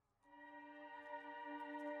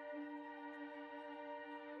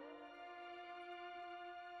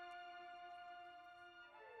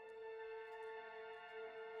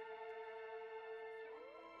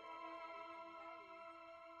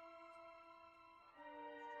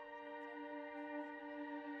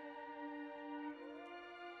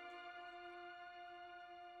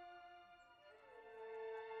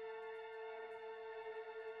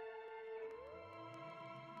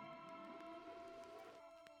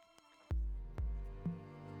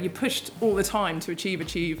You're pushed all the time to achieve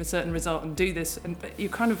a certain result and do this, but you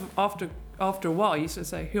kind of, after a while, you sort of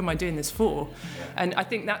say, who am I doing this for? Yeah. And I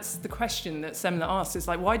think that's the question that Semler asked, is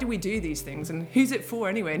like, why do we do these things? And who's it for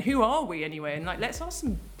anyway? And who are we anyway? And like, let's ask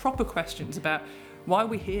some proper questions about why are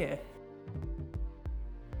we here?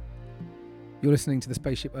 You're listening to the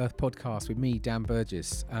SpaceShip Earth podcast with me, Dan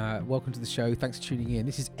Burgess. Welcome to the show. Thanks for tuning in.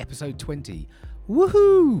 This is episode 20.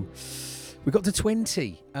 Woohoo! We got to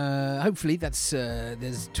 20. Hopefully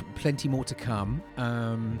there's plenty more to come.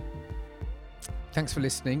 Thanks for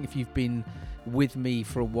listening. If you've been with me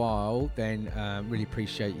for a while, then really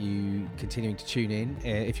appreciate you continuing to tune in.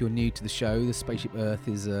 If you're new to the show, the SpaceShip Earth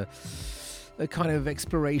is a kind of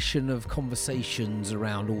exploration of conversations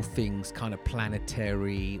around all things kind of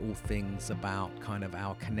planetary, all things about kind of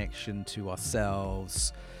our connection to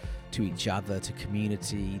ourselves, to each other, to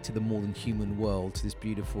community, to the more than human world, to this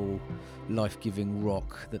beautiful life-giving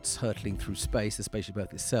rock that's hurtling through space, the SpaceShip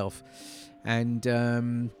Earth itself. And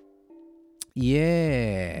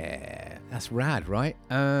yeah, that's rad, right?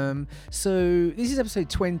 So this is episode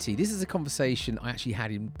 20. This is a conversation I actually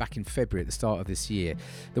had back in February at the start of this year.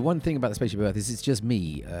 The one thing about the SpaceShip Earth is it's just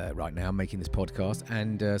me right now making this podcast,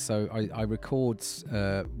 and so I record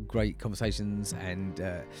great conversations and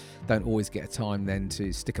don't always get a time then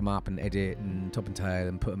to stick them up and edit and top and tail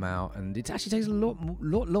and put them out, and it actually takes a lot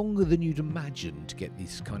longer than you'd imagine to get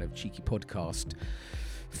this kind of cheeky podcast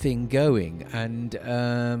thing going. And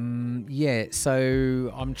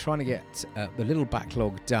so I'm trying to get the little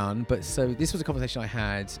backlog done. But so this was a conversation I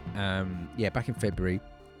had back in February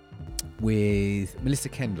with Melissa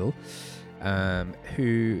Kendall,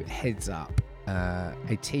 who heads up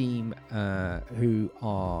a team who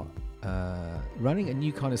are running a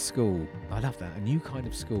new kind of school. I love that, a new kind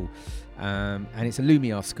of school, and it's a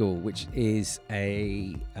Lumiar school, which is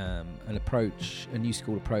an approach, a new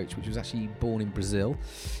school approach, which was actually born in Brazil.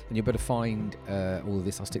 And you'll better find all of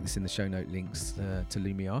this. I'll stick this in the show note links to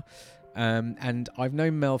Lumiar. And I've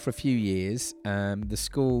known Mel for a few years. The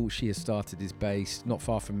school she has started is based not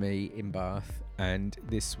far from me in Bath, and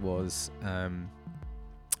this was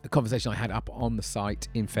a conversation I had up on the site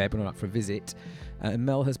in Feb when I went up for a visit. And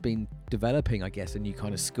Mel has been developing, I guess, a new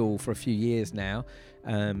kind of school for a few years now.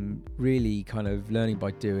 Really kind of learning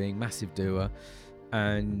by doing, massive doer,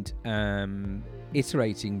 and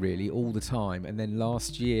iterating really all the time. And then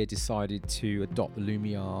last year decided to adopt the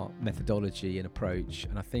Lumiar methodology and approach.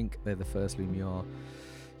 And I think they're the first Lumiar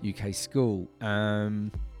UK school.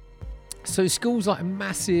 So school's like a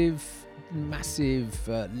massive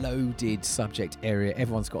loaded subject area.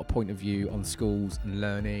 Everyone's got a point of view on schools and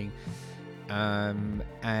learning, and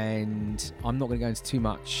I'm not going to go into too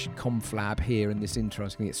much conflab here in this intro. I'm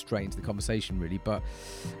just going to get straight into the conversation really. But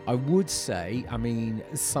I would say, I mean,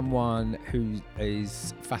 as someone who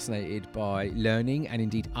is fascinated by learning and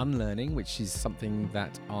indeed unlearning, which is something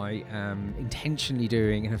that I am intentionally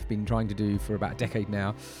doing and have been trying to do for about a decade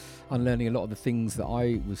now, unlearning a lot of the things that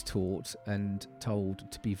I was taught and told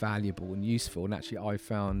to be valuable and useful, and actually I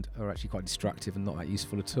found are actually quite destructive and not that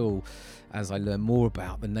useful at all as I learn more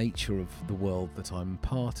about the nature of the world that I'm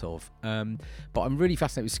part of. But I'm really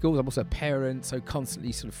fascinated with schools. I'm also a parent, so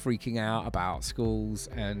constantly sort of freaking out about schools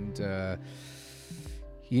and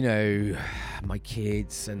my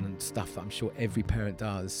kids and stuff that I'm sure every parent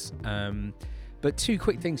does. But two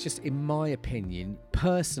quick things, just in my opinion.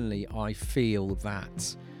 Personally, I feel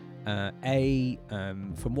that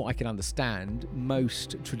from what I can understand,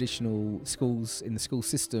 most traditional schools in the school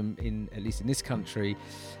system, at least in this country,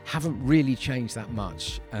 haven't really changed that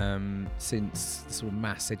much since the sort of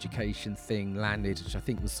mass education thing landed, which I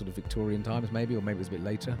think was sort of Victorian times maybe, or maybe it was a bit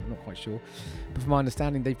later, I'm not quite sure. But from my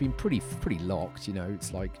understanding, they've been pretty locked.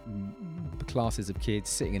 It's like classes of kids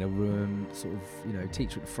sitting in a room, sort of,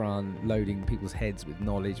 teacher at the front, loading people's heads with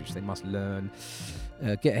knowledge which they must learn.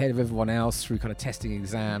 Get ahead of everyone else through kind of testing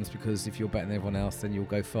exams, because if you're better than everyone else, then you'll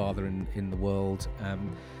go farther in the world.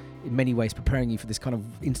 In many ways, preparing you for this kind of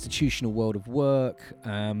institutional world of work.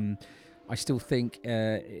 I still think,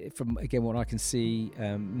 from again what I can see,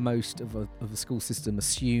 most of the school system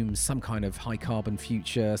assumes some kind of high carbon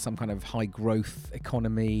future, some kind of high growth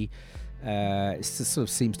economy. It sort of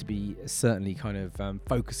seems to be certainly kind of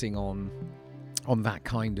focusing on that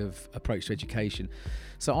kind of approach to education.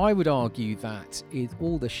 So I would argue that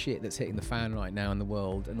all the shit that's hitting the fan right now in the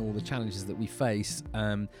world and all the challenges that we face,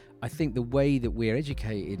 I think the way that we're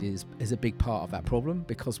educated is a big part of that problem,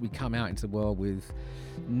 because we come out into the world with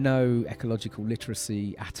no ecological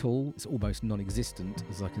literacy at all. It's almost non-existent,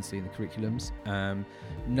 as I can see in the curriculums.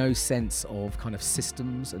 No sense of kind of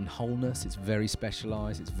systems and wholeness. It's very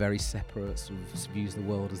specialised. It's very separate. Sort of views the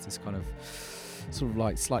world as this kind of sort of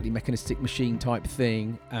like slightly mechanistic machine type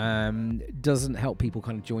thing. Doesn't help people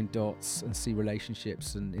kind of join dots and see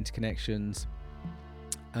relationships and interconnections.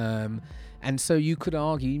 And so you could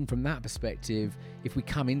argue, even from that perspective, if we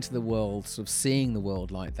come into the world sort of seeing the world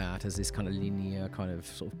like that as this kind of linear, kind of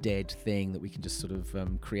sort of dead thing that we can just sort of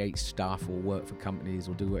create stuff or work for companies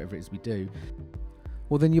or do whatever it is we do,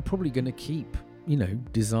 well, then you're probably going to keep,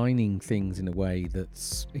 designing things in a way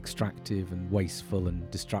that's extractive and wasteful and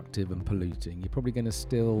destructive and polluting. You're probably going to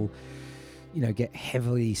still, get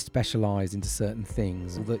heavily specialised into certain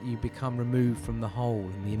things, so that you become removed from the whole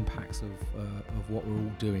and the impacts of what we're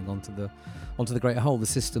all doing onto the greater whole, the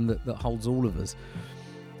system that holds all of us.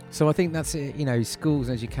 So I think that's it. Schools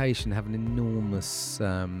and education have an enormous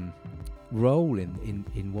role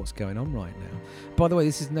in what's going on right now. By the way,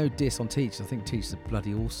 this is no diss on teachers. I think teachers are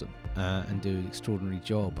bloody awesome and do an extraordinary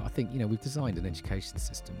job. But I think we've designed an education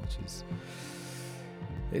system which is,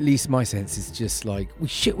 at least my sense, is just like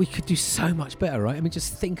we could do so much better, right? I mean,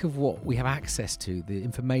 just think of what we have access to: the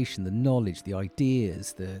information, the knowledge, the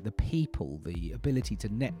ideas, the people, the ability to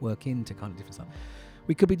network into kind of different stuff.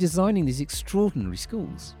 We could be designing these extraordinary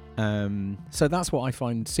schools. So that's what I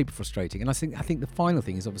find super frustrating. And I think the final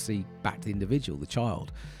thing is obviously back to the individual, the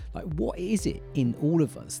child. Like, what is it in all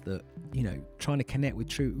of us that, trying to connect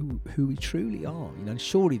with who we truly are? And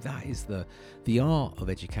surely that is the art of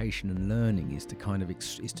education and learning, is to kind of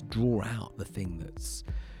is to draw out the thing that's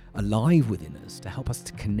alive within us, to help us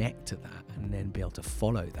to connect to that and then be able to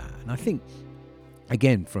follow that. And I think,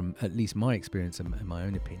 again, from at least my experience and my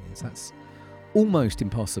own opinions, that's almost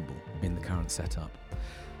impossible in the current setup.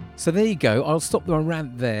 So there you go. I'll stop the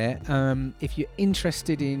rant there. If you're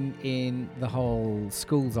interested in the whole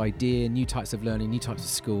schools idea, new types of learning, new types of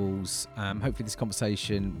schools, hopefully this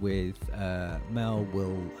conversation with Mel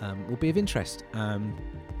will be of interest. And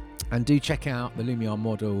do check out the Lumiar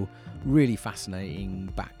model. Really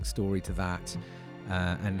fascinating backstory to that,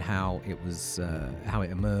 and how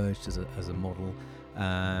it emerged as a model.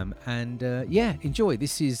 Enjoy.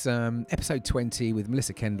 This is episode 20 with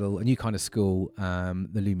Melissa Kendall, a new kind of school,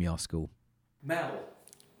 the Lumiar School. Mel,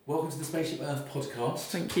 welcome to the SpaceShip Earth podcast.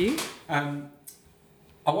 Thank you.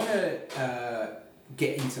 I want to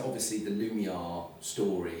get into, obviously, the Lumiar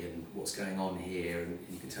story and what's going on here, and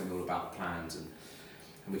you can tell me all about the plans, and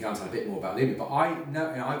we can tell a bit more about Lumiar. But I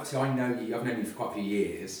know you. I've known you for quite a few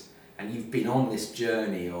years, and you've been on this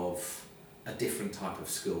journey of a different type of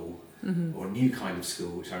school. Mm-hmm. Or a new kind of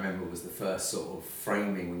school, which I remember was the first sort of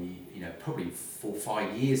framing when you probably 4 or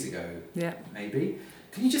 5 years ago, maybe.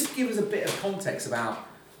 Can you just give us a bit of context about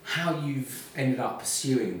how you've ended up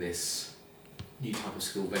pursuing this new type of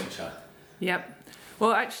school venture? Yep.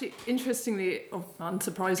 Well, actually, interestingly, or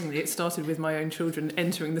unsurprisingly, it started with my own children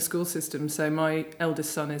entering the school system. So my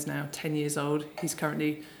eldest son is now 10 years old. He's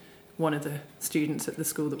currently one of the students at the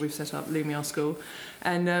school that we've set up, Lumiar School.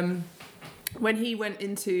 And when he went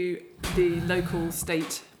into the local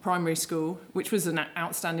state primary school, which was an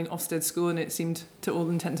outstanding Ofsted school, and it seemed, to all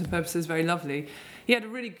intents and purposes, very lovely, he had a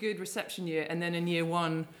really good reception year. And then in year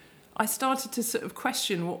one, I started to sort of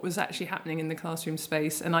question what was actually happening in the classroom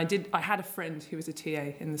space. And I had a friend who was a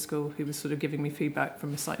TA in the school who was sort of giving me feedback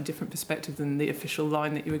from a slightly different perspective than the official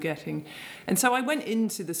line that you were getting. And so I went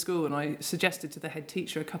into the school and I suggested to the head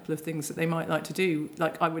teacher a couple of things that they might like to do.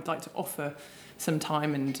 Like, I would like to offer some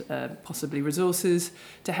time and possibly resources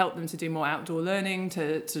to help them to do more outdoor learning,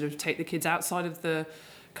 to sort of take the kids outside of the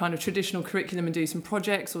kind of traditional curriculum and do some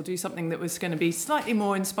projects, or do something that was going to be slightly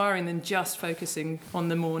more inspiring than just focusing on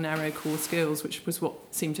the more narrow core skills, which was what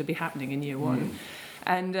seemed to be happening in year one.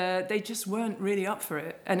 And they just weren't really up for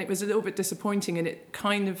it. And it was a little bit disappointing, and it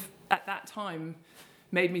kind of, at that time,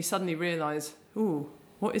 made me suddenly realise,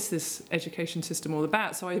 what is this education system all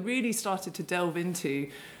about? So I really started to delve into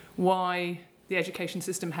why the education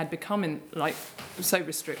system had become so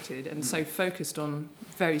restricted and so focused on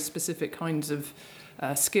very specific kinds of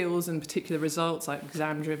skills and particular results, like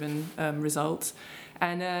exam-driven results.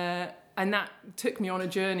 And that took me on a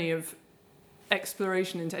journey of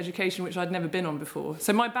exploration into education, which I'd never been on before.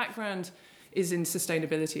 So my background is in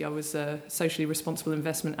sustainability. I was a socially responsible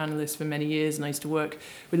investment analyst for many years, and I used to work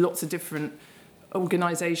with lots of different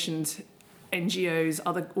organisations, NGOs,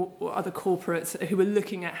 other corporates who were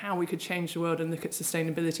looking at how we could change the world and look at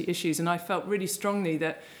sustainability issues. And I felt really strongly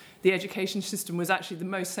that the education system was actually the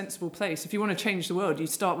most sensible place. If you want to change the world, you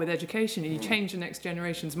start with education, and you change the next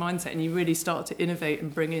generation's mindset, and you really start to innovate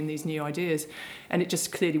and bring in these new ideas. And it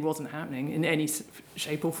just clearly wasn't happening in any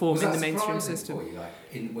shape or form in the mainstream system. For you,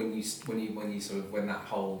 when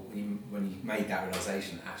you made that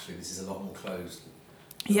realization, actually this is a lot more closed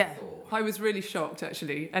Yeah, I was really shocked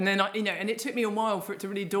actually, and then and it took me a while for it to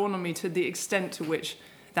really dawn on me to the extent to which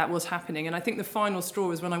that was happening. And I think the final straw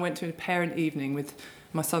was when I went to a parent evening with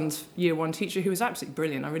my son's year 1 teacher, who was absolutely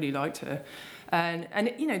brilliant. I really liked her, and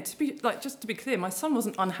to be clear, my son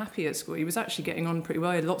wasn't unhappy at school. He was actually getting on pretty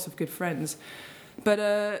well. He had lots of good friends.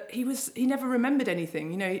 But he never remembered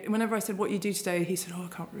anything. Whenever I said, what you do today, he said, I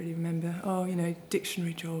can't really remember.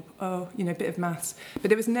 Dictionary job. Bit of maths. But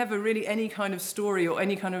there was never really any kind of story or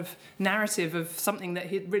any kind of narrative of something that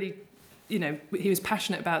he'd really, he was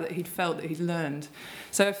passionate about, that he'd felt, that he'd learned.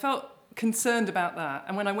 So I felt concerned about that.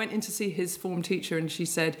 And when I went in to see his form teacher and she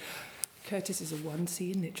said, Curtis is a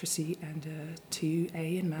 1C in literacy and a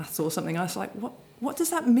 2A in maths or something, I was like, what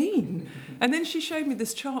does that mean? And then she showed me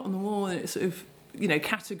this chart on the wall and it sort of,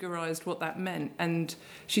 categorised what that meant. And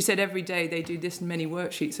she said every day they do this many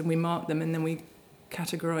worksheets and we mark them and then we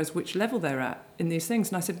categorise which level they're at in these things.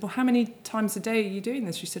 And I said, well, how many times a day are you doing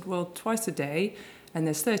this? She said, well, twice a day and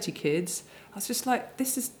there's 30 kids. I was just like,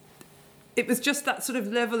 it was just that sort of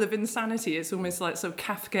level of insanity. It's almost like sort of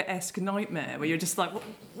Kafka-esque nightmare where you're just like,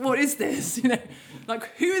 what is this? Like,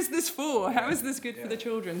 who is this for? How is this good for the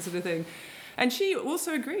children, sort of thing? And she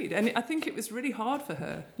also agreed. And I think it was really hard for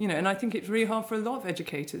her, and I think it's really hard for a lot of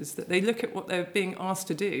educators that they look at what they're being asked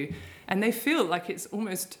to do and they feel like it's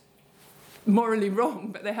almost morally wrong,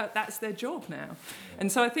 but that's their job now.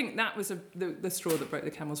 And so I think that was the straw that broke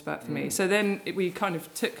the camel's back for me. So then we kind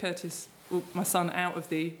of took Curtis, my son, out of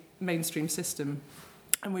the mainstream system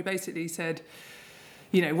and we basically said,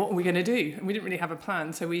 what are we going to do? And we didn't really have a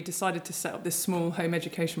plan, so we decided to set up this small home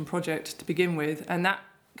education project to begin with, and that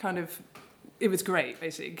it was great,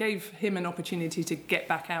 basically. It gave him an opportunity to get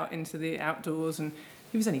back out into the outdoors, and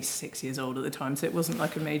he was only 6 years old at the time, so it wasn't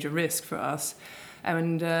like a major risk for us.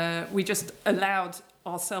 And we just allowed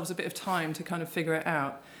ourselves a bit of time to kind of figure it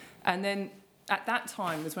out. And then at that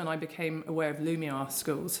time was when I became aware of Lumiar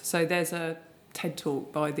schools. So there's a TED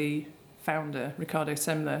talk by the founder, Ricardo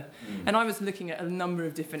Semler, and I was looking at a number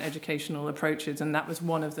of different educational approaches, and that was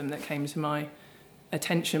one of them that came to my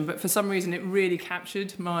attention. But for some reason, it really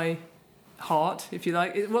captured my heart, if you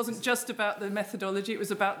like. It wasn't just about the methodology, it was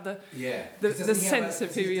about the sense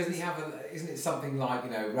of who he is. Isn't it something like,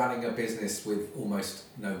 running a business with almost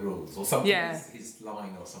no rules or something? Yeah. His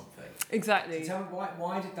line or something. Exactly. So tell me,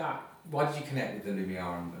 why did you connect with the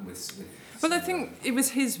Lumiar and with well, I think it was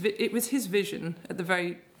his vision at the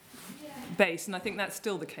very base, and I think that's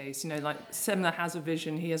still the case. Like Semler has a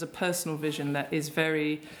vision, he has a personal vision that is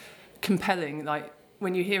very compelling. Like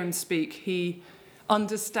when you hear him speak, he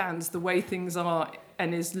understands the way things are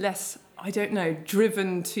and is less,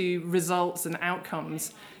 driven to results and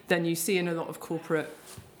outcomes than you see in a lot of corporate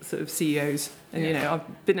sort of CEOs. And,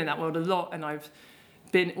 I've been in that world a lot, and I've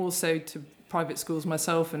been also to private schools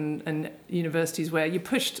myself and universities where you're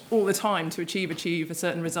pushed all the time to achieve a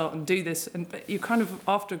certain result and do this. But you kind of,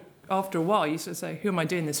 after a while, you sort of say, who am I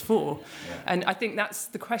doing this for? Yeah. And I think that's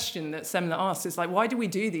the question that Semler asked. It's like, why do we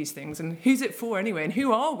do these things? And who's it for anyway? And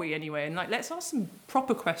who are we anyway? And let's ask some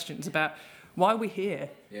proper questions about why are we here?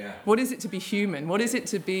 Yeah. What is it to be human? What is it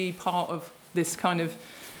to be part of this kind of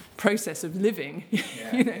process of living?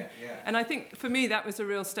 Yeah. And I think for me, that was a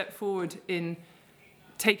real step forward in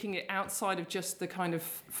taking it outside of just the kind of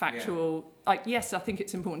factual, yes, I think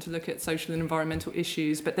it's important to look at social and environmental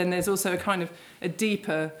issues, but then there's also a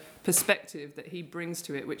deeper perspective that he brings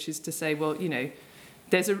to it, which is to say, well,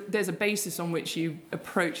 there's a basis on which you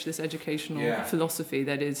approach this educational philosophy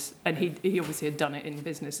that is, and he obviously had done it in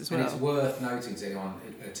business as well. And it's worth noting to anyone,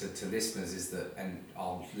 to listeners, is that, and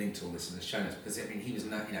I'll link to all this in the show notes, because he was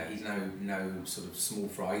he's no sort of small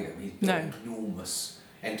fry either. He's built enormous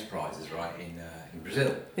enterprises, right, in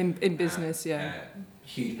Brazil. In business,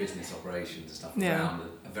 huge business operations and stuff around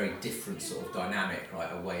a very different sort of dynamic, right,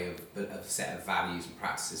 a way of a set of values and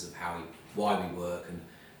practices of why we work and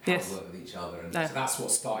how we work with each other, and so that's what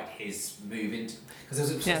started his move into. Because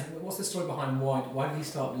what's the story behind why did he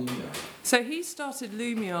start Lumiar? So he started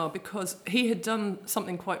Lumiar because he had done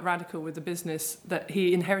something quite radical with the business that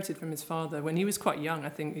he inherited from his father when he was quite young. I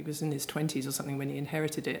think he was in his 20s or something when he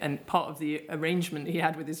inherited it, and part of the arrangement he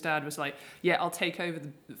had with his dad was like, I'll take over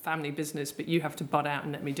the family business, but you have to butt out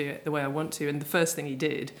and let me do it the way I want to. And the first thing he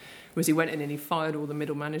did was he went in and he fired all the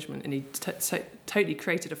middle management, and he totally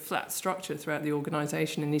created a flat structure throughout the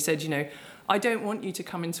organisation. And he said, I don't want you to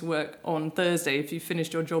come into work on Thursday if you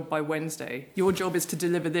finished your job by Wednesday. Your job is to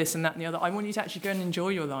deliver this and that and the other. I want you to actually go and enjoy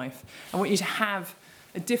your life. I want you to have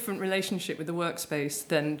a different relationship with the workspace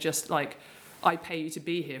than just like I pay you to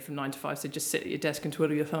be here from 9 to 5, so just sit at your desk and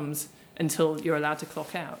twiddle your thumbs until you're allowed to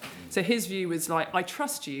clock out. So his view was like, I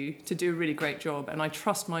trust you to do a really great job, and I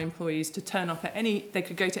trust my employees to turn up at they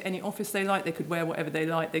could go to any office they like, they could wear whatever they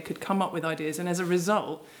like, they could come up with ideas, and as a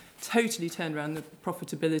result, totally turned around the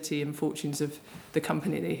profitability and fortunes of the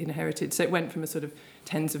company they inherited. So it went from a sort of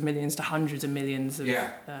tens of millions to hundreds of millions of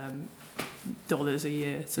dollars a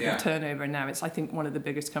year sort of turnover, and now it's, I think, one of the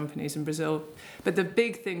biggest companies in Brazil. But the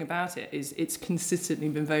big thing about it is it's consistently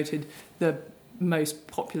been voted the most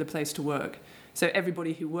popular place to work. So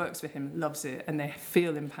everybody who works for him loves it, and they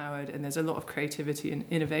feel empowered, and there's a lot of creativity and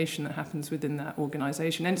innovation that happens within that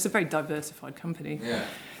organisation, and it's a very diversified company.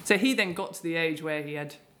 So he then got to the age where he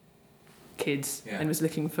had kids and was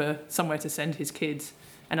looking for somewhere to send his kids,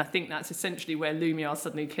 and I think that's essentially where Lumiar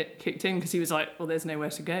suddenly kicked in, because he was like, well, there's nowhere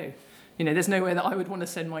to go. You know, there's nowhere that I would want to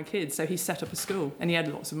send my kids. So he set up a school, and he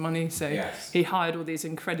had lots of money, so he hired all these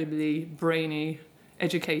incredibly brainy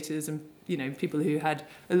educators and, you know, people who had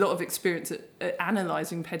a lot of experience at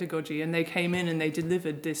analysing pedagogy, and they came in and they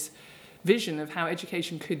delivered this vision of how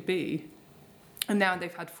education could be. And now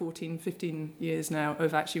they've had 14, 15 years now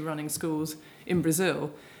of actually running schools in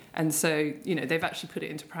Brazil. And so, you know, they've actually put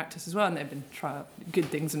it into practice as well, and they've been good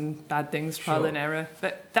things and bad things, trial and error.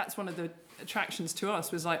 But that's one of the attractions to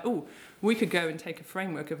us, was like, oh, we could go and take a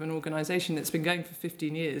framework of an organisation that's been going for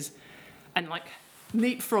 15 years and like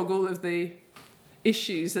leapfrog all of the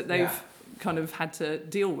issues that they've kind of had to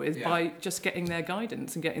deal with by just getting their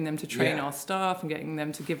guidance and getting them to train our staff and getting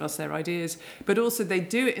them to give us their ideas. But also they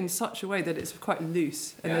do it in such a way that it's quite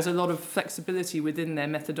loose, and there's a lot of flexibility within their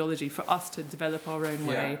methodology for us to develop our own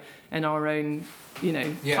way and our own, you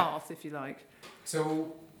know, path, if you like.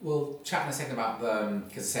 So we'll chat in a second about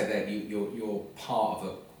because I said that you're part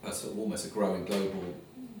of a sort of almost a growing global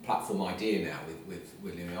platform idea now with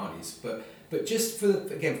Lumiar's, but just for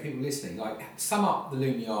people listening, like, sum up the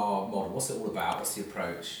Lumiar model. What's it all about? What's the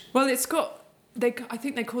approach? Well, it's got, I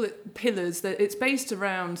think they call it pillars. That it's based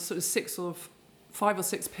around sort of 5 or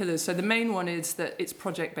 6 pillars. So the main one is that it's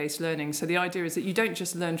project-based learning. So the idea is that you don't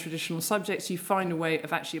just learn traditional subjects, you find a way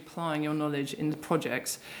of actually applying your knowledge in the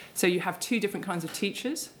projects. So you have 2 different kinds of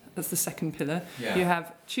teachers. That's the second pillar. You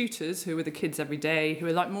have tutors, who are the kids every day, who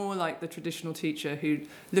are like more like the traditional teacher, who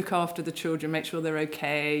look after the children, make sure they're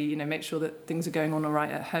okay, you know, make sure that things are going on all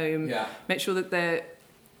right at home, make sure that they're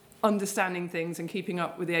understanding things and keeping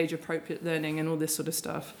up with the age-appropriate learning and all this sort of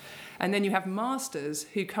stuff. And then you have masters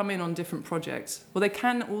who come in on different projects. Well, they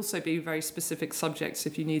can also be very specific subjects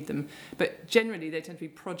if you need them, but generally they tend to be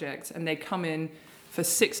projects, and they come in for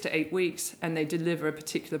 6 to 8 weeks, and they deliver a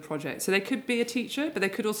particular project. So they could be a teacher, but they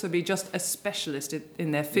could also be just a specialist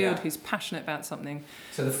in their field who's passionate about something.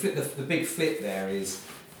 So the big flip there is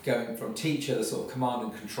going from teacher, the sort of command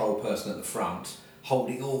and control person at the front,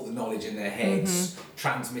 holding all the knowledge in their heads,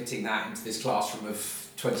 transmitting that into this classroom of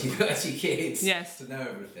 20, 30 kids to know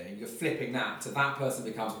everything. You're flipping that to that person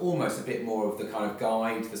becomes almost a bit more of the kind of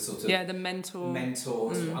guide, the sort of the mentor,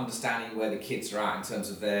 sort of understanding where the kids are at in terms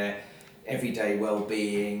of their everyday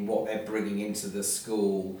well-being, what they're bringing into the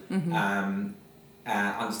school,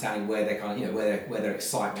 understanding where their kind of, you know, where their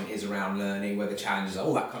excitement is around learning, where the challenges are,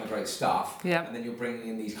 all that kind of great stuff. And then you're bringing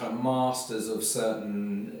in these kind of masters of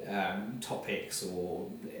certain topics or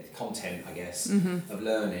content, I guess, of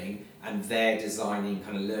learning, and they're designing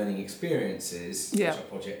kind of learning experiences which are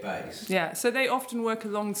project-based. So they often work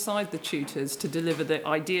alongside the tutors to deliver the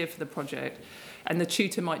idea for the project. And the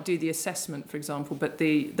tutor might do the assessment, for example, but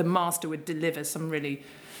the master would deliver some really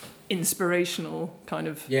inspirational kind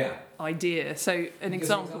of idea. So an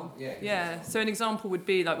example, so an example would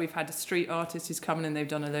be like, we've had a street artist who's come in and they've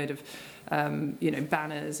done a load of,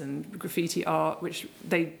 banners and graffiti art, which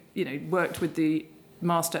they, worked with the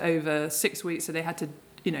master over 6 weeks. So they had to,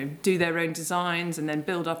 do their own designs and then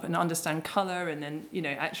build up and understand colour, and then,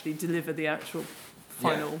 actually deliver the actual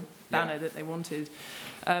final banner that they wanted.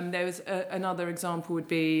 There was another example would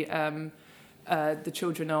be the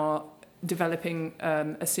children are developing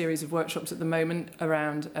a series of workshops at the moment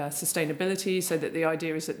around sustainability, so that the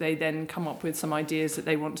idea is that they then come up with some ideas that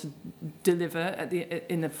they want to deliver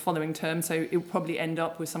in the following term. So it will probably end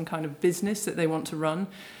up with some kind of business that they want to run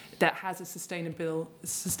that has a sustainable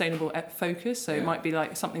focus. So it might be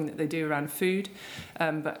like something that they do around food,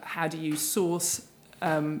 but how do you source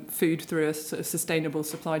food through a sort of sustainable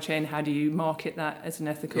supply chain? How do you market that as an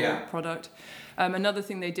ethical product? Another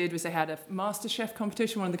thing they did was they had a MasterChef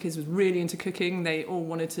competition. One of the kids was really into cooking. They all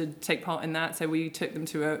wanted to take part in that. So we took them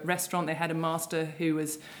to a restaurant. They had a master who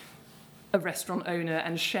was a restaurant owner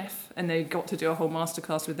and chef, and they got to do a whole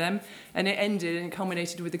masterclass with them, and it ended and it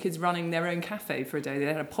culminated with the kids running their own cafe for a day. They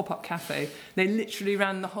had a pop-up cafe. They literally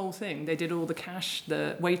ran the whole thing. They did all the cash,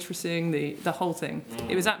 the waitressing, the whole thing.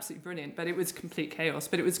 It was absolutely brilliant, but it was complete chaos,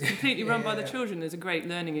 but it was completely run by the children. It was a great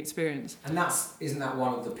learning experience. And isn't that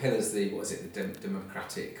one of the pillars, the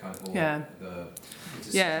democratic kind of, the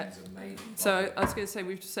decisions are made by... So I was going to say,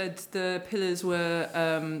 we've said the pillars were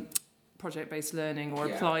project-based learning or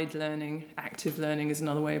applied learning. Active learning is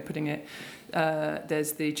another way of putting it.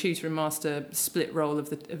 There's the tutor and master split role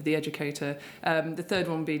of the educator. The third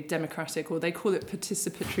one would be democratic, or they call it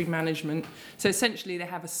participatory management. So essentially they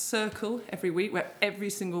have a circle every week where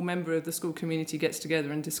every single member of the school community gets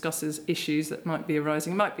together and discusses issues that might be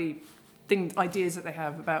arising. It might be ideas that they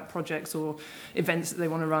have about projects or events that they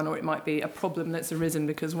want to run, or it might be a problem that's arisen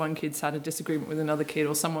because one kid's had a disagreement with another kid,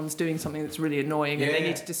 or someone's doing something that's really annoying and they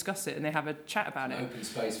need to discuss it and they have a chat about it. Open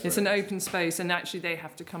space. It's an open space, and actually they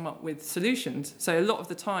have to come up with solutions. So a lot of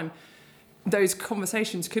the time those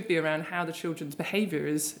conversations could be around how the children's behaviour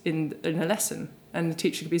is in a lesson, and the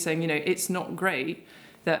teacher could be saying, it's not great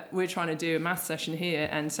that we're trying to do a math session here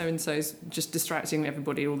and so-and-so's just distracting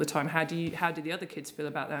everybody all the time. How do the other kids feel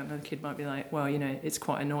about that? And the kid might be like, well, it's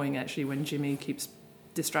quite annoying actually when Jimmy keeps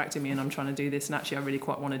distracting me and I'm trying to do this, and actually I really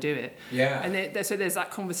quite want to do it. Yeah. And so there's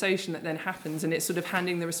that conversation that then happens, and it's sort of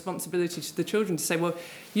handing the responsibility to the children to say, well,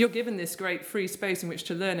 you're given this great free space in which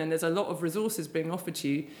to learn, and there's a lot of resources being offered to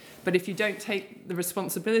you, but if you don't take the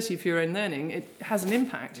responsibility for your own learning, it has an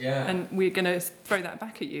impact. Yeah. And we're going to throw that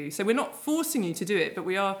back at you. So we're not forcing you to do it, but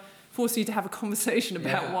we are forcing you to have a conversation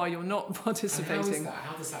about why you're not participating. And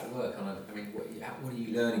how does that work? What are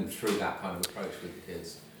you learning through that kind of approach with the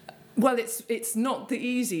kids? Well, it's not the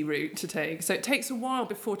easy route to take. So it takes a while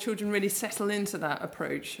before children really settle into that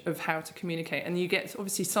approach of how to communicate. And you get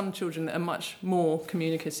obviously some children that are much more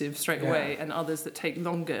communicative straight away, and others that take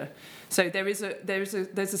longer. So there's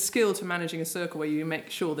a skill to managing a circle where you make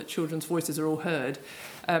sure that children's voices are all heard.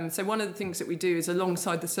 So one of the things that we do is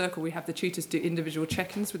alongside the circle, we have the tutors do individual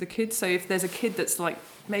check-ins with the kids. So if there's a kid that's like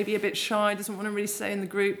maybe a bit shy, doesn't want to really say in the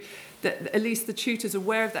group, that at least the tutor's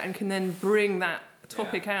aware of that and can then bring that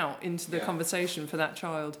topic out into the conversation for that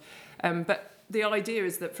child. But the idea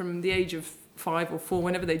is that from the age of 5 or 4,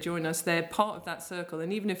 whenever they join us, they're part of that circle,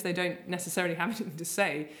 and even if they don't necessarily have anything to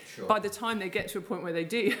say, by the time they get to a point where they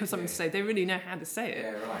do have something to say, they really know how to say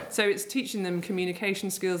it. So it's teaching them communication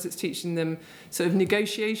skills, it's teaching them sort of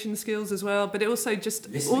negotiation skills as well, but it also just to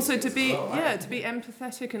be to be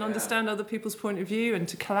empathetic and understand other people's point of view, and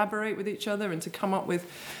to collaborate with each other, and to come up with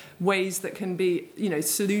ways that can be,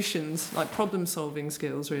 solutions, like problem-solving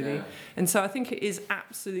skills, really. And so I think it is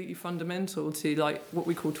absolutely fundamental to, like, what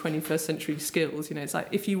we call 21st century skills. It's like,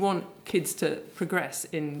 if you want kids to progress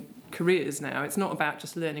in careers now, it's not about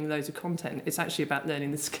just learning loads of content. It's actually about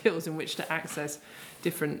learning the skills in which to access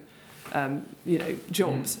different,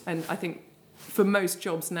 jobs. And I think for most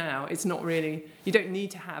jobs now, it's not really, you don't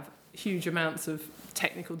need to have huge amounts of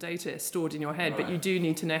technical data stored in your head, but you do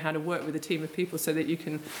need to know how to work with a team of people so that you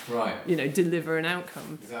can, deliver an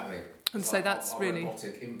outcome. Exactly. And so that's our really...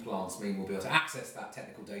 robotic implants mean we'll be able to access that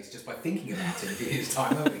technical data just by thinking about it in a few years'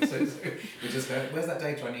 time, won't we? So we just go, where's that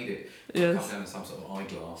data? I need it. Yes. Come down to some sort of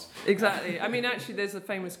eyeglass. Exactly. I mean, actually, there's a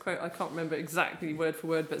famous quote, I can't remember exactly word for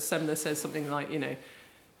word, but Semler says something like,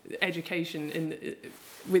 education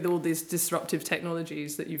with all these disruptive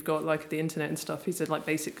technologies that you've got, like the internet and stuff, he said, like,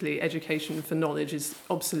 basically education for knowledge is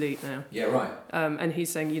obsolete now. Yeah, right. And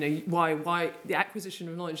he's saying, why the acquisition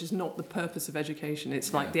of knowledge is not the purpose of education.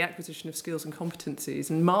 It's like the acquisition of skills and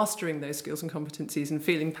competencies, and mastering those skills and competencies, and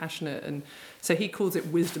feeling passionate. And so he calls it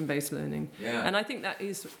wisdom-based learning. Yeah. And I think that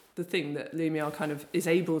is the thing that Lumiar kind of is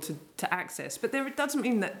able to access. But it doesn't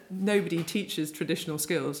mean that nobody teaches traditional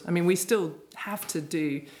skills. I mean, we still have to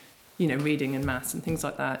do reading and maths and things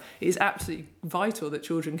like that. It is absolutely vital that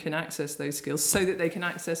children can access those skills so that they can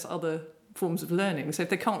access other forms of learning. So if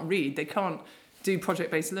they can't read, they can't do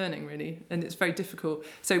project-based learning, really, and it's very difficult.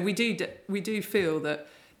 So we do feel that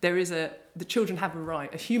the children have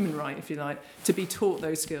a human right, if you like, to be taught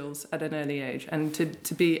those skills at an early age, and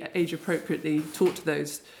to be age-appropriately taught to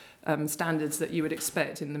those standards that you would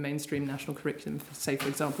expect in the mainstream national curriculum, say, for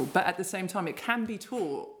example. But at the same time, it can be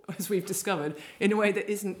taught, as we've discovered, in a way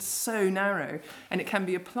that isn't so narrow, and it can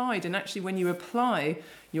be applied. And actually, when you apply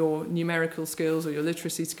your numerical skills or your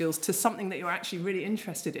literacy skills to something that you're actually really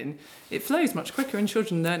interested in, it flows much quicker, and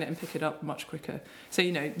children learn it and pick it up much quicker. So,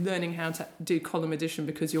 learning how to do column addition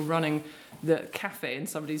because you're running the cafe and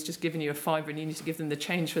somebody's just given you a £5 and you need to give them the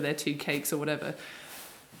change for their 2 cakes or whatever.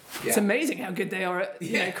 Yeah. It's amazing how good they are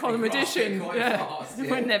at column addition.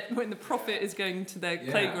 When the profit is going to their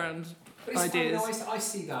playground But it's ideas. funny, I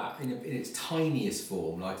see that in its tiniest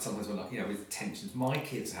form. Like sometimes when, like, with tensions my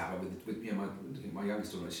kids have with my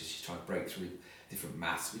youngest daughter, she's trying to break through different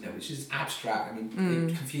maths, which is abstract. I mean,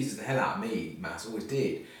 it confuses the hell out of me. Maths always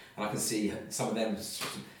did, and I can see some of them.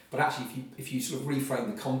 But actually, if you sort of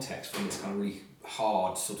reframe the context from this kind of really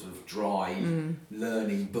hard, sort of dry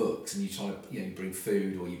learning books, and you try to you bring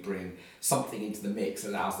food or you bring something into the mix that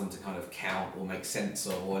allows them to kind of count or make sense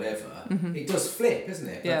or whatever, it does flip, isn't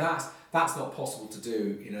it? But that's not possible to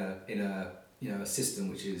do in a system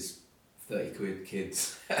which is 30 quid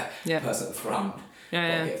kids, person at the front, got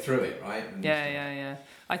to get through it, right? And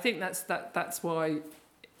I think that's why,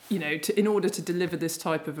 in order to deliver this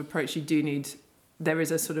type of approach, you do need. There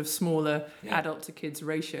is a sort of smaller adult to kids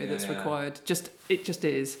ratio that's required. It just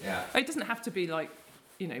is. Yeah. It doesn't have to be like,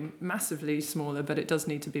 massively smaller, but it does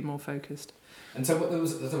need to be more focused. And so there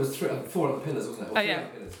was 4 other pillars, wasn't it? Or 3 yeah. other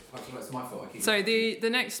pillars. Actually, that's my fault. So the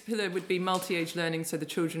next pillar would be multi-age learning. So the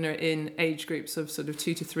children are in age groups of sort of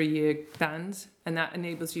 2 to 3 year bands, and that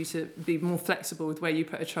enables you to be more flexible with where you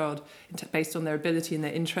put a child based on their ability and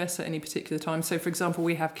their interests at any particular time. So, for example,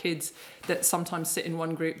 we have kids that sometimes sit in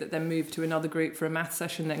one group that then move to another group for a math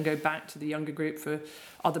session, then go back to the younger group for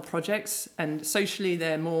other projects. And socially,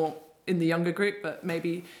 they're more in the younger group, but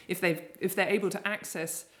maybe if they're able to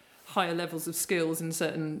access higher levels of skills in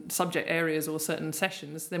certain subject areas or certain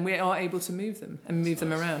sessions, then we are able to move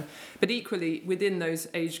them around. But equally, within those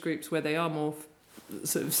age groups where they are more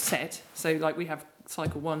sort of set, so like we have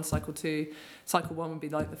cycle 1, cycle 2. Cycle 1 would be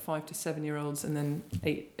like the 5 to 7 year olds, and then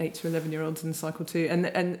 8 to 11 year olds in cycle 2.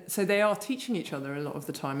 And so they are teaching each other a lot of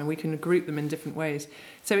the time, and we can group them in different ways.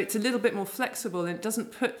 So it's a little bit more flexible, and it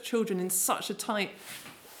doesn't put children in such a tight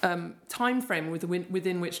time frame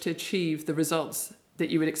within which to achieve the results that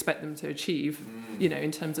you would expect them to achieve,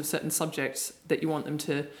 in terms of certain subjects that you want them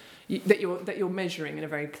to, that you're measuring in a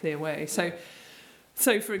very clear way.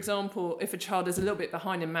 So for example, if a child is a little bit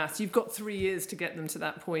behind in maths, you've got 3 years to get them to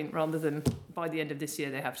that point, rather than by the end of this year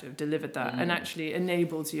they have to have delivered that, and actually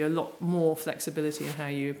enables you a lot more flexibility in how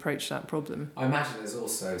you approach that problem. I imagine there's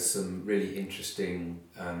also some really interesting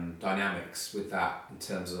dynamics with that, in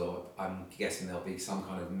terms of, I'm guessing there'll be some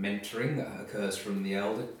kind of mentoring that occurs from the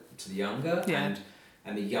elder to the younger,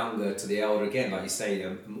 and the younger to the elder, again, like you say,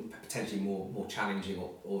 potentially more challenging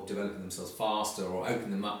or developing themselves faster, or open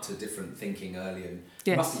them up to different thinking early. And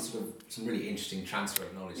there must be sort of some really interesting transfer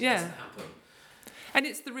of knowledge that doesn't happen. And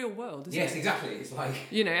it's the real world, isn't it? Yes, exactly. It's like...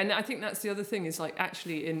 and I think that's the other thing, is like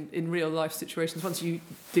actually in real life situations, once you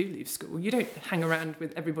do leave school, you don't hang around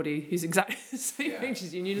with everybody who's exactly the same age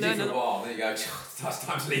as you, and you learn a while, then you go, it's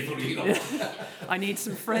time to leave. What do you got? I need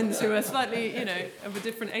some friends who are slightly, of a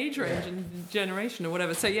different age range and generation or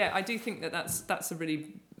whatever. So I do think that's a really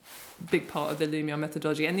big part of the Lumiar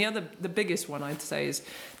methodology. And the biggest one, I'd say, is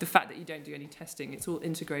the fact that you don't do any testing. It's all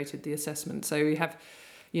integrated, the assessment. So we have,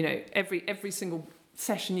 every single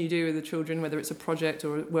session you do with the children, whether it's a project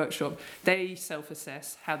or a workshop, they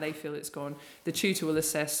self-assess how they feel it's gone. The tutor will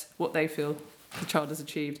assess what they feel the child has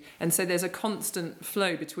achieved. And so there's a constant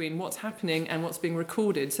flow between what's happening and what's being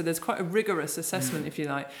recorded. So there's quite a rigorous assessment, if you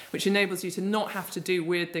like, which enables you to not have to do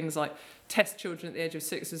weird things like test children at the age of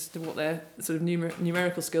 6 as to what their sort of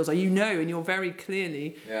numerical skills are. And you're very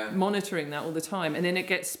clearly monitoring that all the time. And then it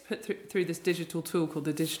gets put through this digital tool called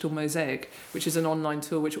the Digital Mosaic, which is an online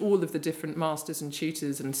tool which all of the different masters and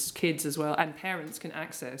tutors and kids as well, and parents can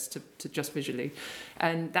access to just visually.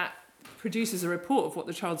 And that produces a report of what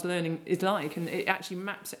the child's learning is like, and it actually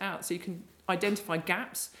maps it out, so you can identify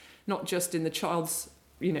gaps, not just in the child's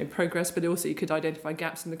progress, but also you could identify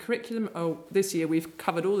gaps in the curriculum. This year we've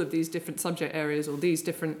covered all of these different subject areas or these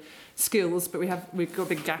different skills, but we've got a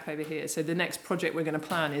big gap over here, so the next project we're going to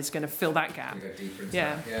plan is going to fill that gap. Go deeper into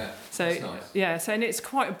that. So that's nice. And it's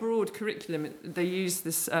quite a broad curriculum. They use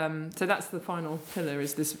this, so that's the final pillar,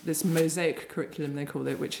 is this mosaic curriculum, they call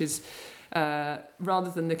it, which is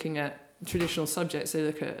rather than looking at traditional subjects, they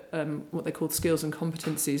look at what they call skills and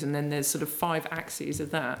competencies, and then there's sort of 5 axes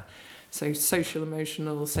of that. So social,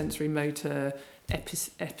 emotional, sensory, motor,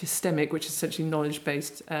 epistemic, which is essentially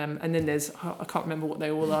knowledge-based, and then there's, I can't remember what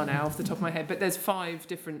they all are now off the top of my head, but there's 5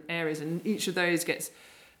 different areas, and each of those gets,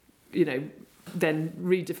 then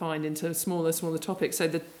redefined into smaller topics, so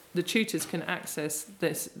the tutors can access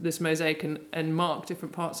this mosaic and mark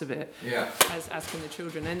different parts of it, as can the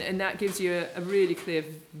children, and that gives you a really clear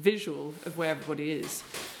visual of where everybody is.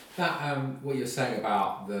 That what you're saying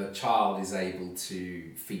about the child is able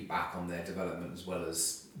to feed back on their development as well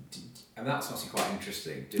as, and that's actually quite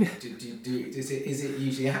interesting. Is it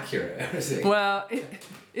usually accurate? Or is it? Well,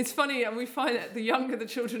 it's funny, and we find that the younger the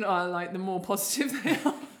children are, like the more positive they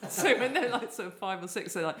are. So when they're like sort of 5 or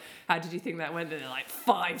 6, they're like, how did you think that went? And they're like,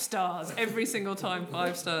 5 stars every single time,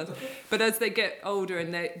 5 stars. But as they get older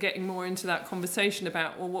and they're getting more into that conversation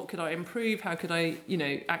about, well, what could I improve? How could I,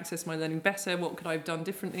 access my learning better? What could I have done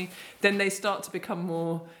differently? Then they start to become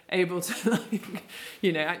more able to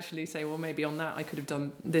actually say, well, maybe on that I could have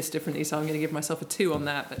done this differently, so I'm going to give myself a 2 on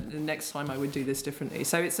that, but the next time I would do this differently.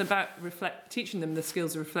 So it's about teaching them the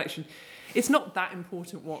skills of reflection. It's not that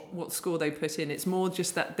important what score they put in. It's more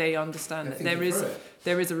just that they understand that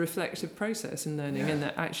there is a reflective process in learning, and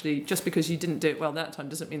that actually just because you didn't do it well that time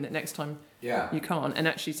doesn't mean that next time you can't. And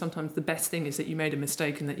actually sometimes the best thing is that you made a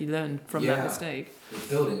mistake and that you learn from that mistake.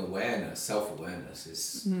 Building awareness, self-awareness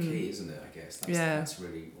is key, isn't it? I guess that's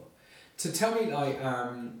really what. So tell me,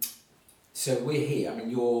 so we're here. I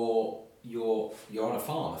mean, you're on a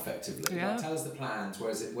farm effectively. Yeah. Tell us the plans.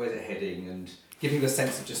 Where's it heading, and give you a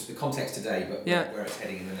sense of just the context today, but where it's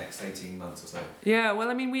heading in the next 18 months or so. Yeah, well,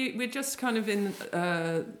 I mean, we're just kind of in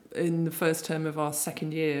the first term of our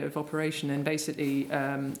second year of operation, and basically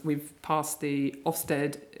we've passed the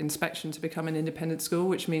Ofsted inspection to become an independent school,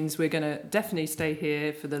 which means we're going to definitely stay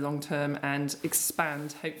here for the long term and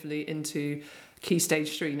expand, hopefully, into Key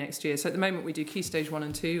Stage 3 next year. So at the moment we do Key Stage 1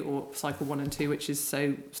 and 2, or Cycle 1 and 2, which is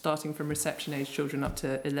so starting from reception age children up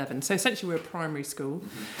to 11. So essentially we're a primary school.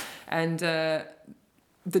 And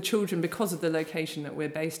the children, because of the location that we're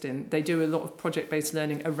based in, they do a lot of project-based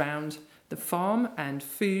learning around the farm and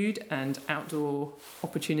food and outdoor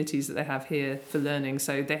opportunities that they have here for learning.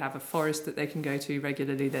 So they have a forest that they can go to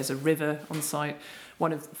regularly. There's a river on site.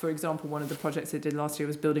 For example, one of the projects they did last year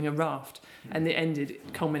was building a raft, and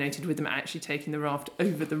it culminated with them actually taking the raft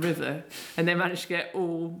over the river, and they managed to get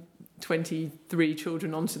all 23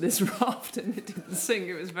 children onto this raft, and it didn't sink.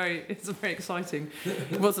 It was very exciting.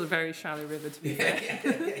 It was a very shallow river, to be fair.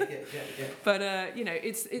 But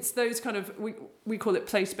it's those kind of, we call it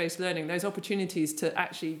place-based learning, those opportunities to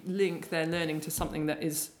actually link their learning to something that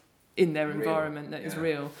is in their environment, that is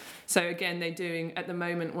real. So again, at the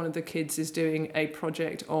moment, one of the kids is doing a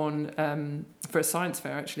project on for a science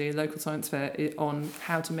fair, actually a local science fair, on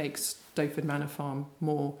how to make Stowford Manor Farm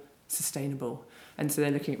more sustainable. And so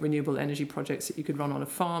they're looking at renewable energy projects that you could run on a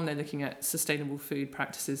farm. They're looking at sustainable food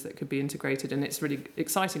practices that could be integrated. And it's really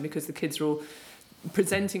exciting because the kids are all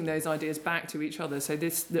presenting those ideas back to each other. So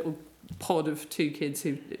this little pod of 2 kids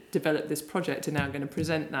who developed this project are now going to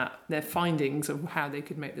present their findings of how they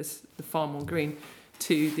could make the farm more green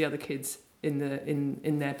to the other kids in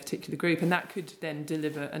their particular group. And that could then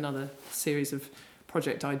deliver another series of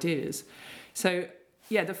project ideas. So,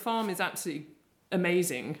 the farm is absolutely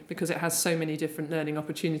amazing because it has so many different learning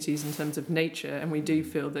opportunities in terms of nature, and we do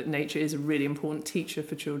feel that nature is a really important teacher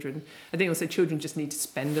for children. I think also children just need to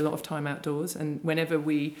spend a lot of time outdoors, and whenever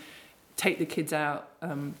we take the kids out,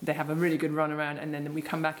 they have a really good run around, and then we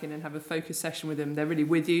come back in and have a focus session with them. They're really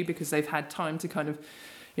with you because they've had time to kind of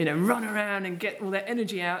run around and get all their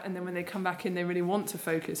energy out, and then when they come back in they really want to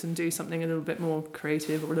focus and do something a little bit more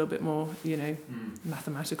creative or a little bit more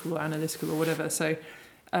mathematical or analytical or whatever. So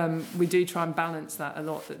we do try and balance that a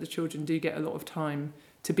lot, that the children do get a lot of time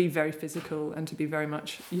to be very physical and to be very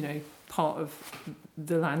much, part of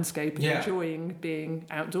the landscape and enjoying being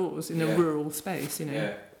outdoors in a rural space,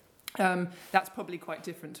 That's probably quite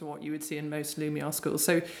different to what you would see in most Lumiar schools.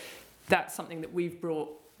 So that's something that we've brought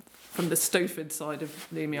from the Stowford side of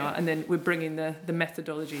Lumiar, and then we're bringing the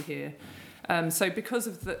methodology here. So because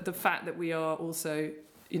of the fact that we are also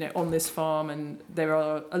on this farm, and there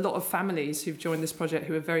are a lot of families who've joined this project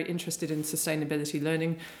who are very interested in sustainability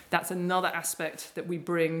learning. That's another aspect that we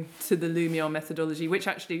bring to the Lumiar methodology, which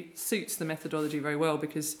actually suits the methodology very well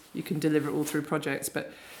because you can deliver it all through projects.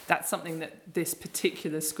 But that's something that this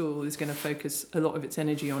particular school is going to focus a lot of its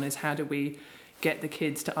energy on, is how do we get the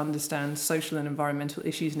kids to understand social and environmental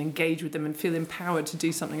issues and engage with them and feel empowered to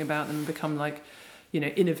do something about them and become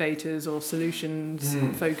innovators or solutions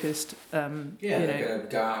focused. They're going to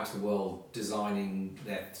go out into the world designing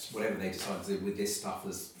whatever they decide to do with this stuff.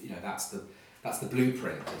 As that's the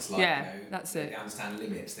blueprint. It's like that's it. They understand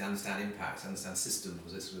limits, they understand impacts, they understand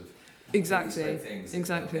systems. This sort of exactly things.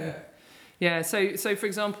 Exactly. So for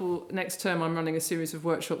example, next term I'm running a series of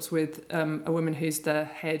workshops with a woman who's the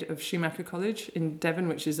head of Schumacher College in Devon,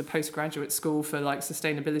 which is a postgraduate school for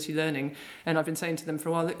sustainability learning. And I've been saying to them for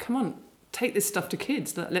a while, come on, take this stuff to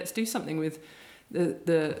kids. Let's do something with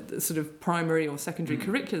the sort of primary or secondary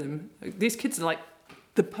curriculum. These kids are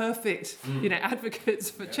the perfect, advocates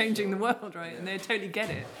for changing the world, right? And they totally get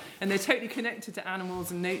it. And they're totally connected to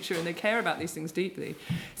animals and nature, and they care about these things deeply.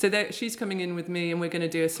 So she's coming in with me, and we're going to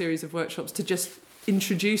do a series of workshops to just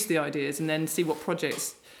introduce the ideas and then see what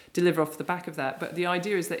projects deliver off the back of that. But the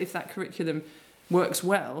idea is that if that curriculum works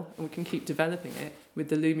well, and we can keep developing it with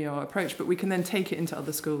the Lumiar approach, but we can then take it into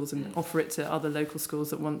other schools and offer it to other local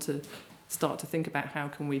schools that want to start to think about how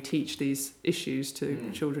can we teach these issues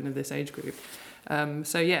to children of this age group.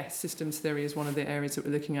 So yeah, systems theory is one of the areas that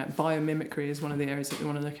we're looking at. Biomimicry is one of the areas that we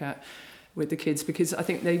want to look at with the kids, because I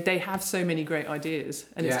think they have so many great ideas,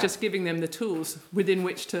 and it's just giving them the tools within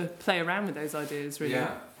which to play around with those ideas, really.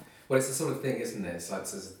 Yeah. Well, it's the sort of thing, isn't it? It's like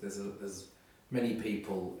there's many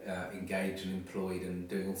people engaged and employed and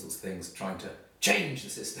doing all sorts of things trying to change the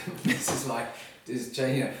system. This is like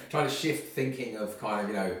trying to shift thinking of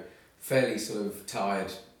kind of, fairly sort of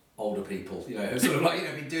tired older people, who sort of like,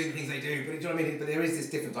 been doing the things they do, but do you know what I mean? But there is this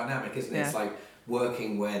different dynamic, isn't it? Yeah. It's like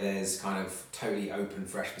working where there's kind of totally open,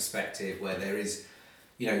 fresh perspective, where there is,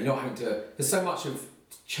 you're not having to, because so much of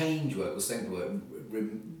change work, or sustainable work,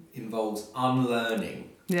 involves unlearning.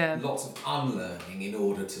 Yeah. Lots of unlearning in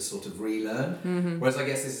order to sort of relearn. Mm-hmm. Whereas I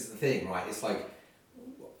guess this is the thing, right? It's like,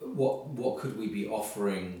 what could we be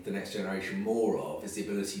offering the next generation more of is the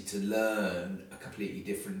ability to learn a completely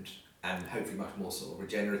different and hopefully much more sort of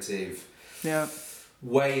regenerative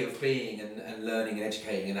way of being and learning and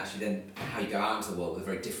educating, and actually then how you go out into the world with a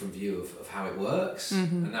very different view of how it works.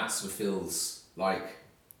 Mm-hmm. And that sort of feels like,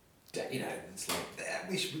 it's like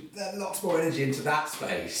we should put lots more energy into that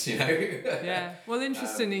space, Yeah. Well,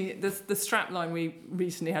 interestingly, the strap line we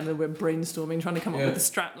recently had a little bit of brainstorming, trying to come up with the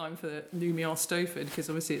strap line for the Lumiar Stowford, because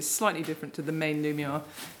obviously it's slightly different to the main Lumiar.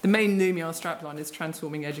 The main Lumiar strap line is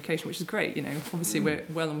transforming education, which is great. Obviously we're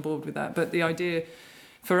well on board with that. But the idea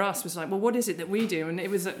for us was like, well, what is it that we do? And it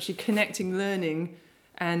was actually connecting learning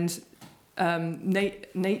and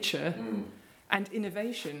nature. And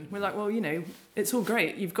innovation. We're like, well, it's all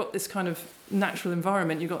great. You've got this kind of natural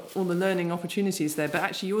environment. You've got all the learning opportunities there. But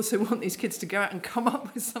actually, you also want these kids to go out and come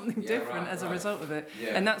up with something different as a result of it.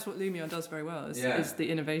 Yeah. And that's what Lumiar does very well, is the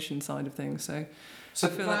innovation side of things. So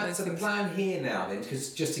the plan here now, then,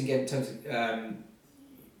 because just in terms of,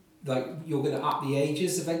 you're going to up the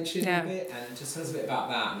ages eventually a bit, and just tell us a bit about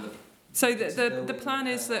that. And so the plan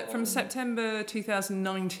is that from September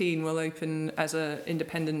 2019 we'll open as an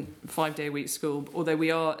independent 5-day-a-week school, although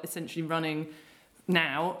we are essentially running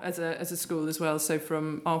now as a school as well. So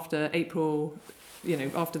from after April,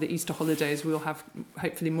 after the Easter holidays, we'll have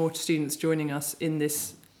hopefully more students joining us in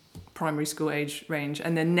this primary school age range.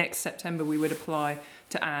 And then next September we would apply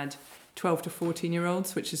to add 12 to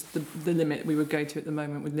 14-year-olds, which is the limit we would go to at the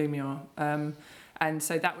moment with Lumiar. And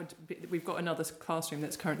so we've got another classroom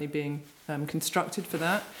that's currently being constructed for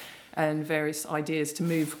that, and various ideas to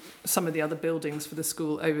move some of the other buildings for the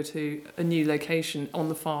school over to a new location on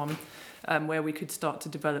the farm, where we could start to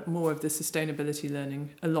develop more of the sustainability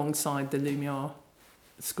learning alongside the Lumiar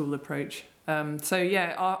school approach.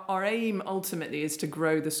 Our aim ultimately is to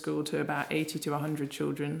grow the school to about 80 to 100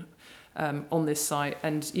 children on this site.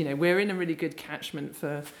 And, we're in a really good catchment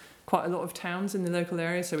for quite a lot of towns in the local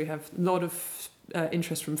area. So we have a lot of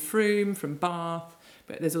interest from Frome, from Bath,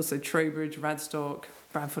 but there's also Trowbridge, Radstock,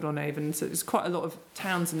 Bradford-on-Avon. So there's quite a lot of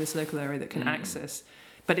towns in this local area that can access.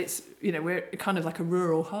 But it's, we're kind of like a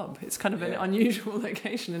rural hub. It's kind of an unusual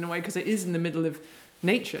location in a way, because it is in the middle of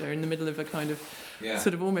nature, in the middle of a kind of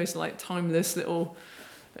sort of almost like timeless little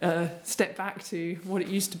step back to what it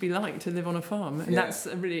used to be like to live on a farm. And that's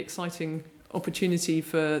a really exciting opportunity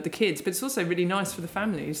for the kids, but it's also really nice for the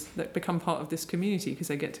families that become part of this community, because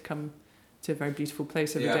they get to come to a very beautiful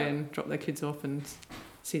place every day and drop their kids off and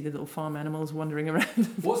see the little farm animals wandering around.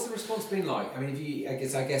 What's the response been like? I mean, I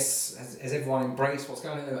guess has everyone embraced what's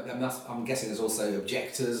going on? I'm guessing there's also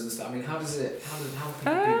objectors and stuff. I mean, how can people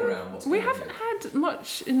be around what's going on? We haven't had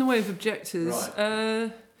much in the way of objectors.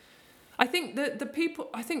 Right. I think that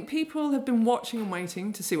people have been watching and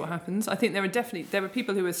waiting to see what happens. I think there were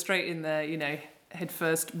people who were straight in there, head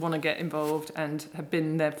first, want to get involved and have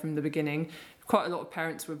been there from the beginning. Quite a lot of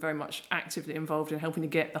parents were very much actively involved in helping to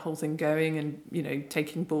get the whole thing going, and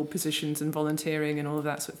taking board positions and volunteering and all of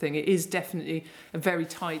that sort of thing. It is definitely a very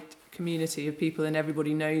tight community of people, and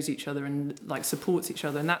everybody knows each other and supports each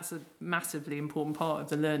other, and that's a massively important part of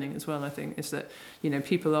the learning as well. I think is that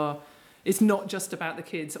people are. It's not just about the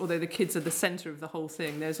kids, although the kids are the centre of the whole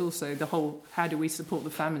thing. There's also the whole, how do we support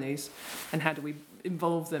the families and how do we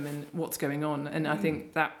involve them in what's going on? And I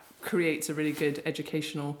think that creates a really good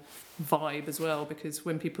educational vibe as well, because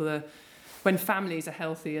when families are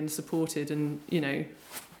healthy and supported and,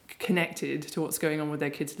 connected to what's going on with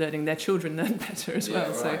their kids learning, their children learn better as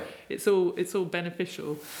well. Right. So it's all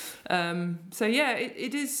beneficial.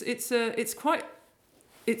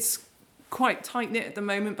 It's quite tight-knit at the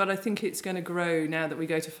moment, but I think it's going to grow now that we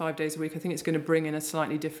go to 5 days a week. I think it's going to bring in a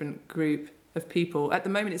slightly different group of people. At the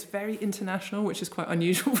moment, it's very international, which is quite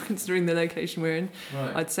unusual considering the location we're in.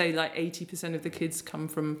 Right. I'd say like 80% of the kids come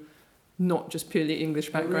from not just purely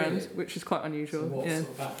English backgrounds, really? which is quite unusual. So what yeah. sort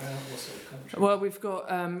of background? What sort of country? Well, we've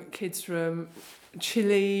got kids from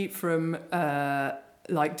Chile, from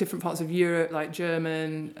like different parts of Europe, like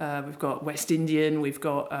German. We've got West Indian. We've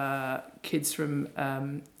got kids from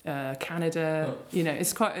Canada. Oh. You know,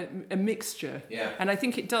 it's quite a mixture. Yeah. And I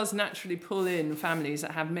think it does naturally pull in families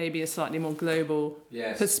that have maybe a slightly more global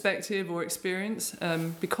Yes. perspective or experience,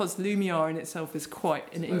 because Lumiar in itself is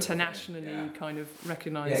quite an It's internationally yeah. kind of Yeah,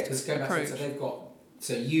 recognised because going back approach. to, so they've got,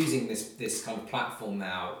 so using this kind of platform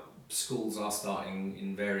now, schools are starting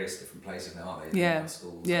in various different places now, aren't they? Yeah.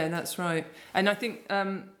 Schools. Yeah, that's right. And I think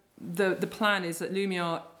the plan is that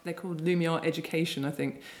Lumiar, they're called Lumiar Education, I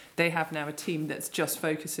think. They have now a team that's just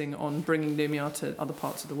focusing on bringing Lumiar to other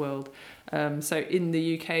parts of the world. So in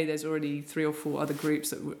the UK, there's already 3 or 4 other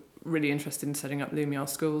groups that were really interested in setting up Lumiar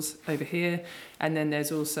schools over here. And then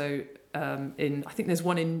there's also, I think there's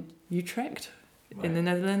one in Utrecht in the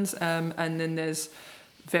Netherlands. And then there's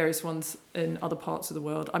various ones in other parts of the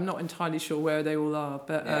world. I'm not entirely sure where they all are,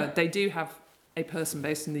 but they do have a person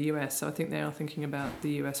based in the US, so I think they are thinking about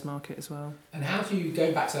the US market as well. And how do you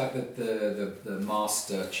go back to like the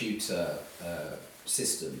master tutor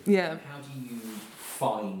system? Yeah. How do you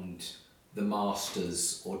find the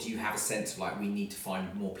masters, or do you have a sense of like we need to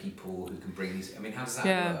find more people who can bring these? I mean, how does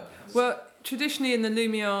that work? Well, traditionally in the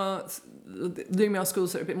Lumiar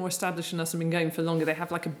schools that are a bit more established than us and been going for longer, they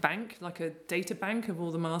have like a bank, like a data bank of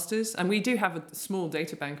all the masters. And we do have a small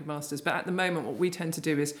data bank of masters, but at the moment what we tend to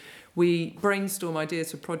do is we brainstorm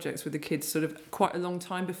ideas for projects with the kids sort of quite a long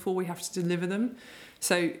time before we have to deliver them.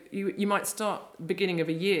 So you might start beginning of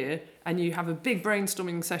a year and you have a big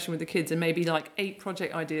brainstorming session with the kids and maybe like 8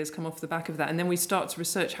 project ideas come off the back of that. And then we start to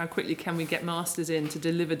research how quickly can we get masters in to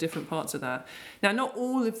deliver different parts of that. Now, not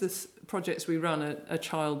all of the projects we run are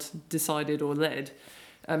child decided or led.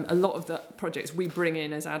 A lot of the projects we bring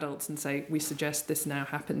in as adults and say, we suggest this now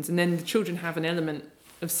happens. And then the children have an element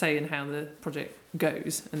of say in how the project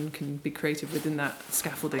goes and can be creative within that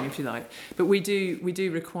scaffolding, if you like. But we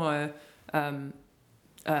do require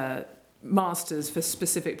masters for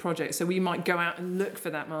specific projects. So we might go out and look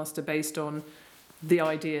for that master based on the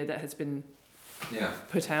idea that has been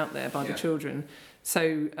put out there by the children.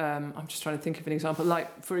 So I'm just trying to think of an example.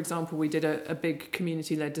 Like, for example, we did a big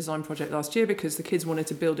community-led design project last year because the kids wanted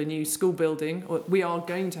to build a new school building, or we are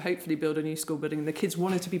going to hopefully build a new school building, and the kids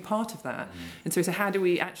wanted to be part of that. And so we said, how do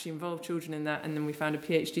we actually involve children in that? And then we found a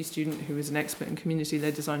PhD student who was an expert in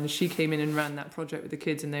community-led design, and she came in and ran that project with the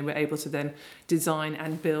kids, and they were able to then design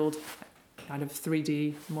and build kind of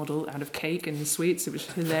 3D model out of cake and sweets. It was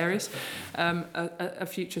hilarious. A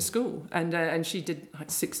future school, and she did like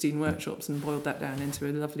 16 workshops and boiled that down into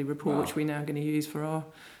a lovely report, which we're now going to use for our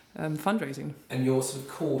fundraising. And your sort of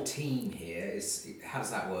core team here is, how does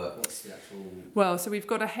that work? What's the actual? Well, so we've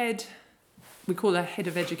got a head. We call her head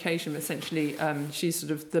of education, but essentially she's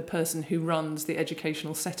sort of the person who runs the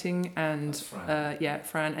educational setting, and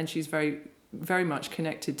Fran, and she's very, very much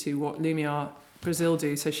connected to what Lumiar Brazil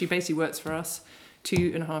do. So she basically works for us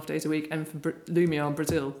 2.5 days a week, and for Lumiar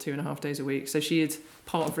Brazil 2.5 days a week. So she is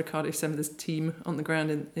part of Ricardo Semela's team on the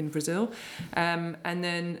ground in Brazil. And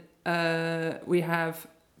then we have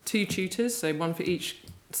 2 tutors, so one for each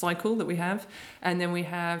cycle that we have. And then we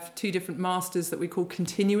have 2 different masters that we call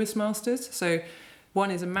continuous masters. So one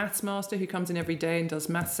is a maths master who comes in every day and does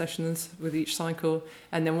maths sessions with each cycle.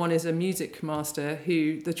 And then one is a music master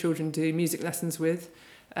who the children do music lessons with,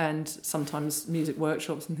 and sometimes music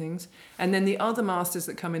workshops and things. And then the other masters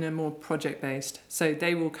that come in are more project-based. So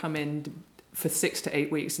they will come in for 6 to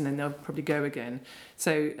 8 weeks and then they'll probably go again.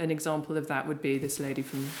 So an example of that would be this lady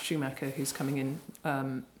from Schumacher who's coming in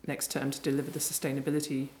next term to deliver the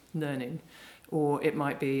sustainability learning. Or it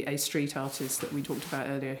might be a street artist that we talked about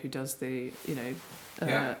earlier who does the,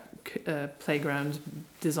 playground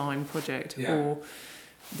design project, or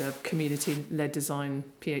the community-led design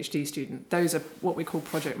PhD student. Those are what we call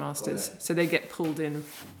project masters. So they get pulled in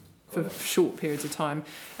for short periods of time.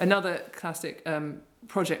 Another classic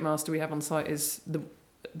project master we have on site is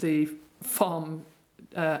the farm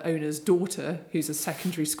owner's daughter, who's a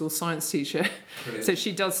secondary school science teacher. Brilliant. So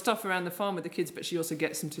she does stuff around the farm with the kids, but she also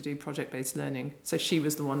gets them to do project-based learning. So she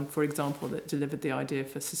was the one, for example, that delivered the idea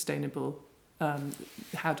for sustainable,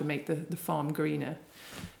 how to make the farm greener,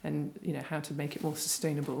 and how to make it more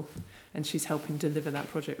sustainable, and she's helping deliver that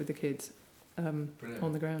project with the kids on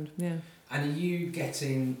the ground. And are you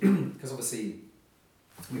getting, because obviously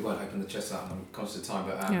we won't open the chest out, and I'm conscious of time,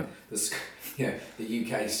 but the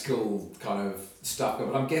UK school kind of stuff.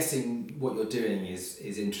 But I'm guessing what you're doing is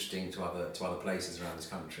interesting to other places around this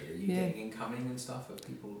country. Are you getting incoming and stuff of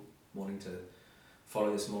people wanting to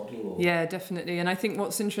follow this model? Or? Yeah, definitely. And I think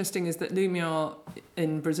what's interesting is that Lumiar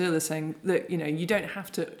in Brazil is saying that, you don't have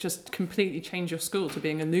to just completely change your school to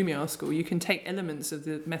being a Lumiar school. You can take elements of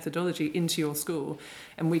the methodology into your school,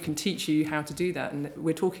 and we can teach you how to do that. And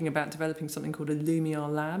we're talking about developing something called a Lumiar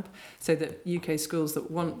lab, so that UK schools that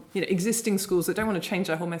want, existing schools that don't want to change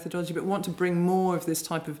their whole methodology but want to bring more of this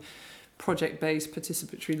type of project-based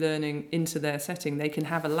participatory learning into their setting, they can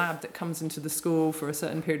have a lab that comes into the school for a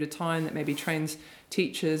certain period of time that maybe trains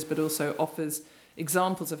teachers but also offers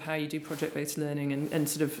examples of how you do project-based learning and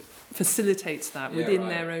sort of facilitates that within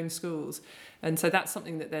their own schools. And so that's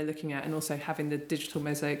something that they're looking at, and also having the digital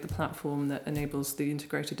mosaic, the platform that enables the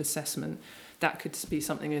integrated assessment. That could be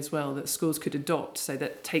something as well that schools could adopt, so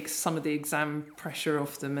that takes some of the exam pressure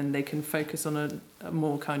off them and they can focus on a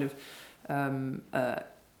more kind of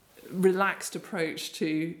relaxed approach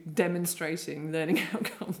to demonstrating learning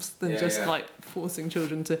outcomes than like forcing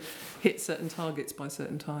children to hit certain targets by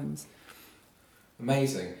certain times.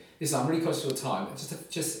 Amazing. Listen, I'm really conscious of your time.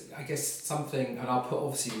 Just I guess something, and I'll put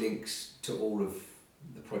obviously links to all of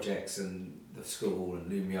the projects and the school and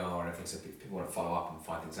Lumiar and everything, so if people want to follow up and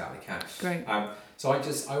find things out, they can. Great. So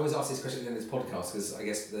I always ask this question at the end of this podcast, because I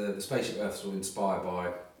guess the SpaceShip Earth was all inspired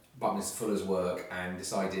by Buckminster Fuller's work and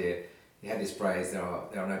this idea. He had this phrase: there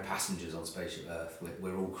are no passengers on SpaceShip Earth.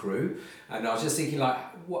 We're all crew. And I was just thinking,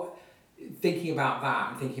 thinking about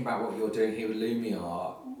that and thinking about what you're doing here with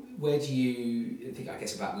Lumiar. Where do you think? I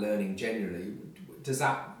guess about learning generally.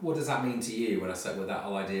 What does that mean to you when I say with that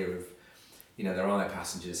whole idea of, there are no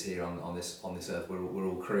passengers here on this Earth. We're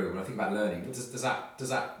all crew. When I think about learning,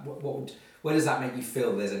 where does that make you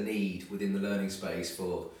feel? There's a need within the learning space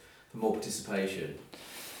for more participation.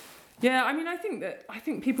 Yeah, I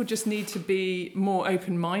think people just need to be more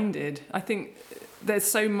open-minded. I think there's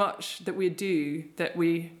so much that we do that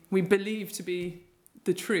we believe to be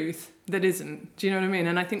the truth that isn't. Do you know what I mean?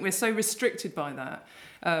 And I think we're so restricted by that.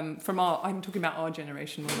 I'm talking about our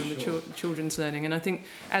generation more than the children's learning. And I think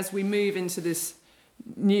as we move into this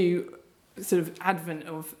new sort of advent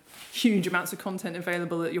of huge amounts of content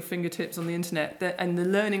available at your fingertips on the internet, and the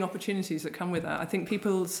learning opportunities that come with that, I think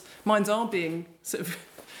people's minds are being sort of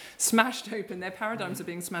smashed open, their paradigms are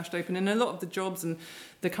being smashed open, and a lot of the jobs and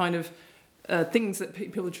the kind of things that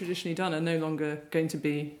people have traditionally done are no longer going to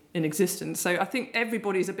be in existence. So I think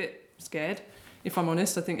everybody's a bit scared, if I'm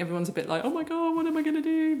honest. I think everyone's a bit like, oh my God, what am I going to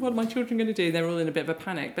do? What are my children going to do? They're all in a bit of a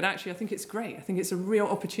panic. But actually, I think it's great. I think it's a real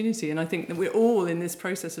opportunity. And I think that we're all in this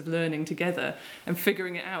process of learning together and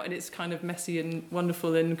figuring it out. And it's kind of messy and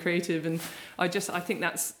wonderful and creative. And I think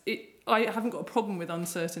that's it. I haven't got a problem with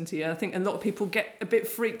uncertainty. I think a lot of people get a bit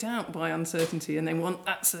freaked out by uncertainty, and they want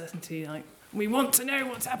that certainty, like, we want to know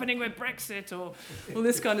what's happening with Brexit or all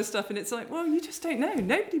this kind of stuff. And it's like, well, you just don't know.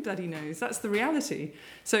 Nobody bloody knows. That's the reality.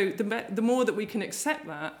 So the more that we can accept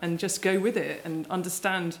that and just go with it and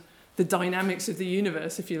understand the dynamics of the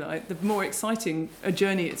universe, if you like, the more exciting a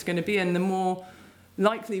journey it's going to be, and the more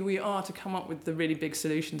likely we are to come up with the really big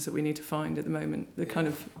solutions that we need to find at the moment. The kind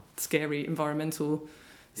of scary environmental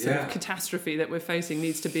sort of catastrophe that we're facing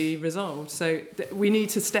needs to be resolved. So we need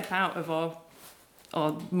to step out of our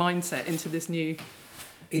mindset into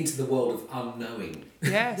the world of unknowing.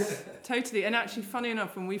 Yes, totally. And actually, funny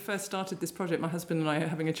enough, when we first started this project, my husband and I are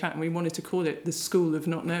having a chat, and we wanted to call it the School of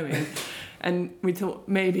Not Knowing. And we thought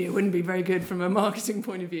maybe it wouldn't be very good from a marketing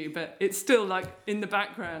point of view, but it's still like in the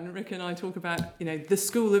background. Rick and I talk about, the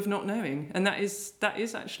School of Not Knowing, and that is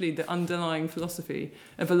actually the underlying philosophy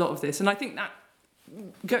of a lot of this. And I think that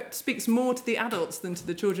speaks more to the adults than to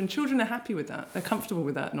the children. Children are happy with that. They're comfortable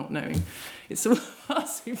with that, not knowing. It's all of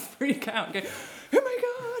us who freak out and go, oh my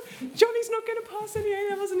God, Johnny's not going to pass any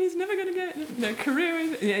A-levels and he's never going to get a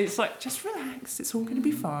career. It's like, just relax. It's all going to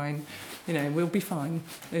be fine. We'll be fine,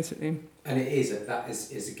 basically. And it is. That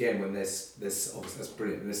is again, when there's obviously that's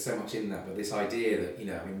brilliant. And there's so much in that. But this idea that,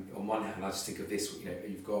 on one hand, I just think of this,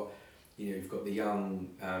 you've got the young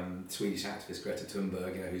Swedish activist Greta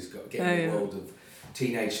Thunberg, who's getting the world of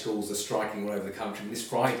teenage schools are striking all over the country. And this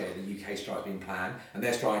Friday, the UK strike being planned, and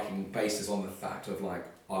they're striking based on the fact of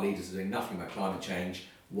our leaders are doing nothing about climate change.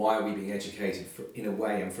 Why are we being educated in a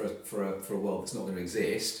way and for a world that's not going to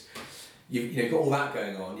exist? You've got all that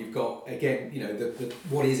going on. You've got again, the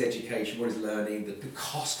what is education, what is learning, the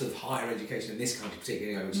cost of higher education in this country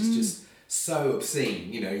particularly, which is just so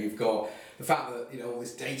obscene. You've got the fact that all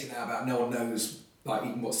this data now about no one knows.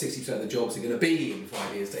 Even what 60% of the jobs are going to be in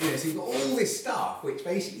 5 years. So you've got all this stuff which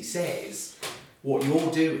basically says what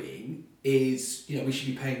you're doing is, we should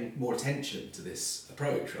be paying more attention to this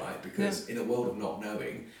approach, right? Because in a world of not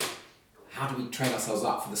knowing, how do we train ourselves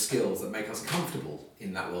up for the skills that make us comfortable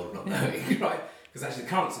in that world of not knowing, right? Because actually the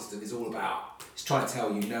current system is all about, it's trying to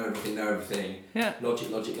tell you know everything, logic,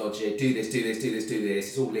 do this,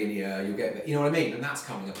 it's all linear, you'll get, you know what I mean? And that's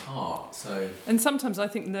coming apart, so. And sometimes I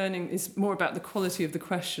think learning is more about the quality of the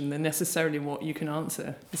question than necessarily what you can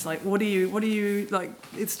answer. It's like, what do you, like,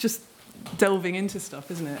 it's just delving into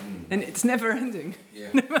stuff, isn't it? And it's never ending,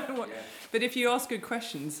 no matter what. But if you ask good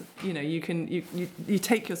questions, you can you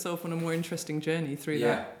take yourself on a more interesting journey through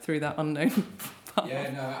that unknown path.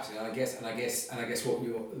 Yeah, no, absolutely. And I guess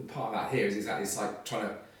what part of that here is exactly, it's like trying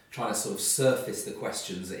to sort of surface the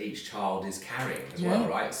questions that each child is carrying as well,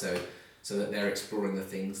 right? So that they're exploring the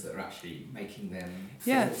things that are actually making them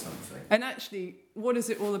feel something. And actually, what is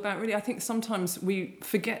it all about, really? I think sometimes we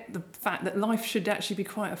forget the fact that life should actually be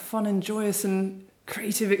quite a fun and joyous and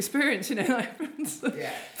creative experience,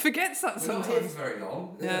 forgets that sometimes. We're not here for very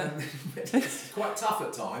long. It's quite tough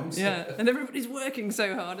at times. And everybody's working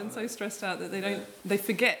so hard and so stressed out that they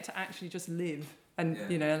forget to actually just live and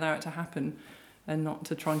allow it to happen, and not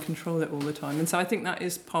to try and control it all the time. And so I think that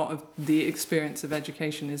is part of the experience of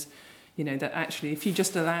education, is that actually if you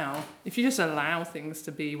just allow things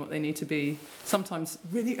to be what they need to be, sometimes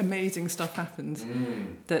really amazing stuff happens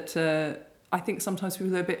that I think sometimes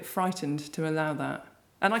people are a bit frightened to allow that.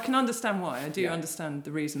 And I can understand why. I do understand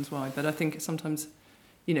the reasons why. But I think sometimes,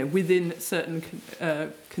 within certain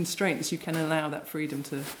constraints, you can allow that freedom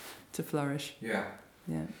to flourish. Yeah.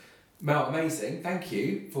 Yeah. Mel, amazing. Thank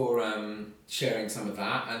you for sharing some of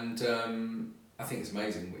that. And I think it's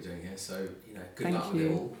amazing what you're doing here. So, good luck with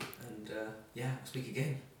it all. And we'll speak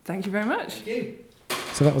again. Thank you very much. Thank you.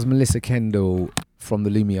 So that was Melissa Kendall from the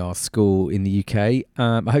Lumiar School in the UK.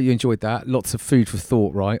 I hope you enjoyed that. Lots of food for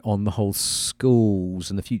thought, right, on the whole schools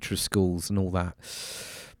and the future of schools and all that.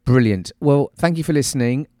 Brilliant. Well, thank you for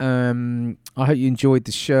listening. I hope you enjoyed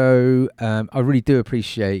the show. I really do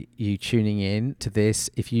appreciate you tuning in to this.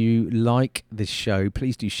 If you like this show,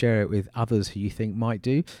 please do share it with others who you think might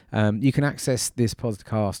do. You can access this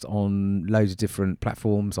podcast on loads of different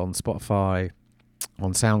platforms, on Spotify,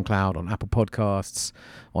 on SoundCloud, on Apple Podcasts,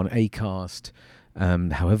 on Acast,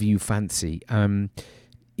 however you fancy.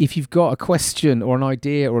 If you've got a question or an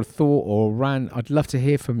idea or a thought or a rant, I'd love to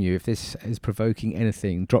hear from you. If this is provoking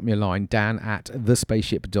anything, drop me a line,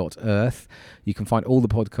 dan@thespaceship.earth. You can find all the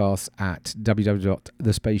podcasts at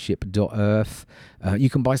www.thespaceship.earth. You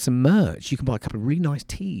can buy some merch. You can buy a couple of really nice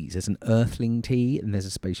teas. There's an Earthling tea and there's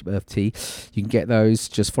a Spaceship Earth tea. You can get those.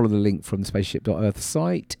 Just follow the link from the Spaceship.earth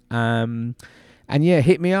site. And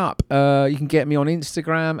hit me up. You can get me on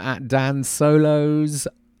Instagram at Dan Solos,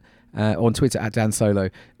 on Twitter at Dan Solo.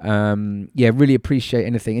 Really appreciate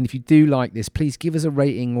anything. And if you do like this, please give us a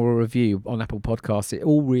rating or a review on Apple Podcasts. It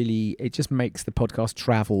just makes the podcast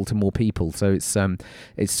travel to more people. So it's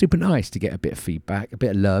super nice to get a bit of feedback, a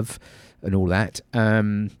bit of love, and all that.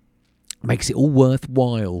 Makes it all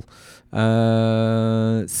worthwhile.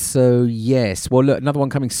 So yes, well look, another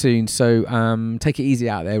one coming soon, so take it easy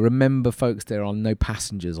out there. Remember folks, there are no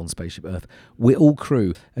passengers on Spaceship Earth. We're all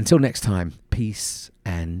crew. Until next time, peace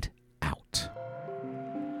and